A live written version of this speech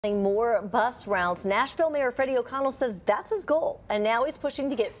More bus routes. Nashville Mayor Freddie O'Connell says that's his goal, and now he's pushing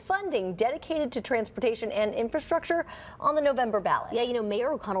to get funding dedicated to transportation and infrastructure on the November ballot. Yeah,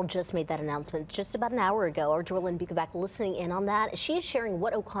 Mayor O'Connell just made that announcement just about an hour ago. Our Jordan Bukovac listening in on that. She is sharing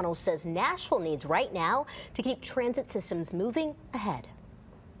what O'Connell says Nashville needs right now to keep transit systems moving ahead.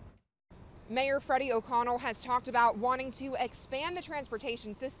 Mayor Freddie O'Connell has talked about wanting to expand the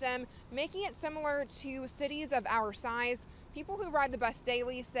transportation system, making it similar to cities of our size. People who ride the bus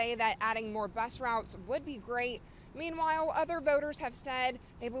daily say that adding more bus routes would be great. Meanwhile, other voters have said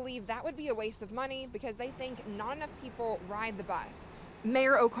they believe that would be a waste of money because they think not enough people ride the bus.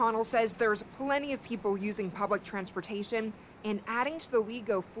 Mayor O'Connell says there's plenty of people using public transportation, and adding to the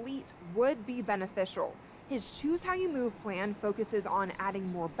WeGo fleet would be beneficial. His Choose How You Move plan focuses on adding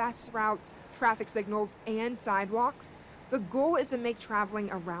more bus routes, traffic signals, and sidewalks. The goal is to make traveling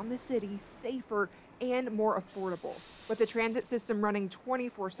around the city safer and more affordable, with the transit system running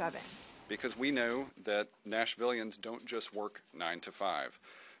 24/7. Because we know that Nashvillians don't just work 9 to 5.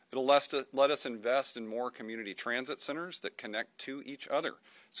 It'll let us invest in more community transit centers that connect to each other,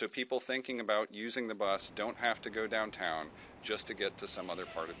 so people thinking about using the bus don't have to go downtown just to get to some other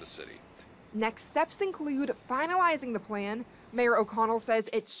part of the city. Next steps include finalizing the plan. Mayor O'Connell says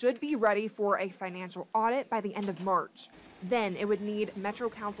it should be ready for a financial audit by the end of March. Then it would need Metro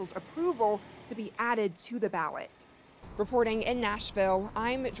Council's approval to be added to the ballot. Reporting in Nashville,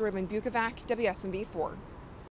 I'm Jordan Bukovac, WSMV4.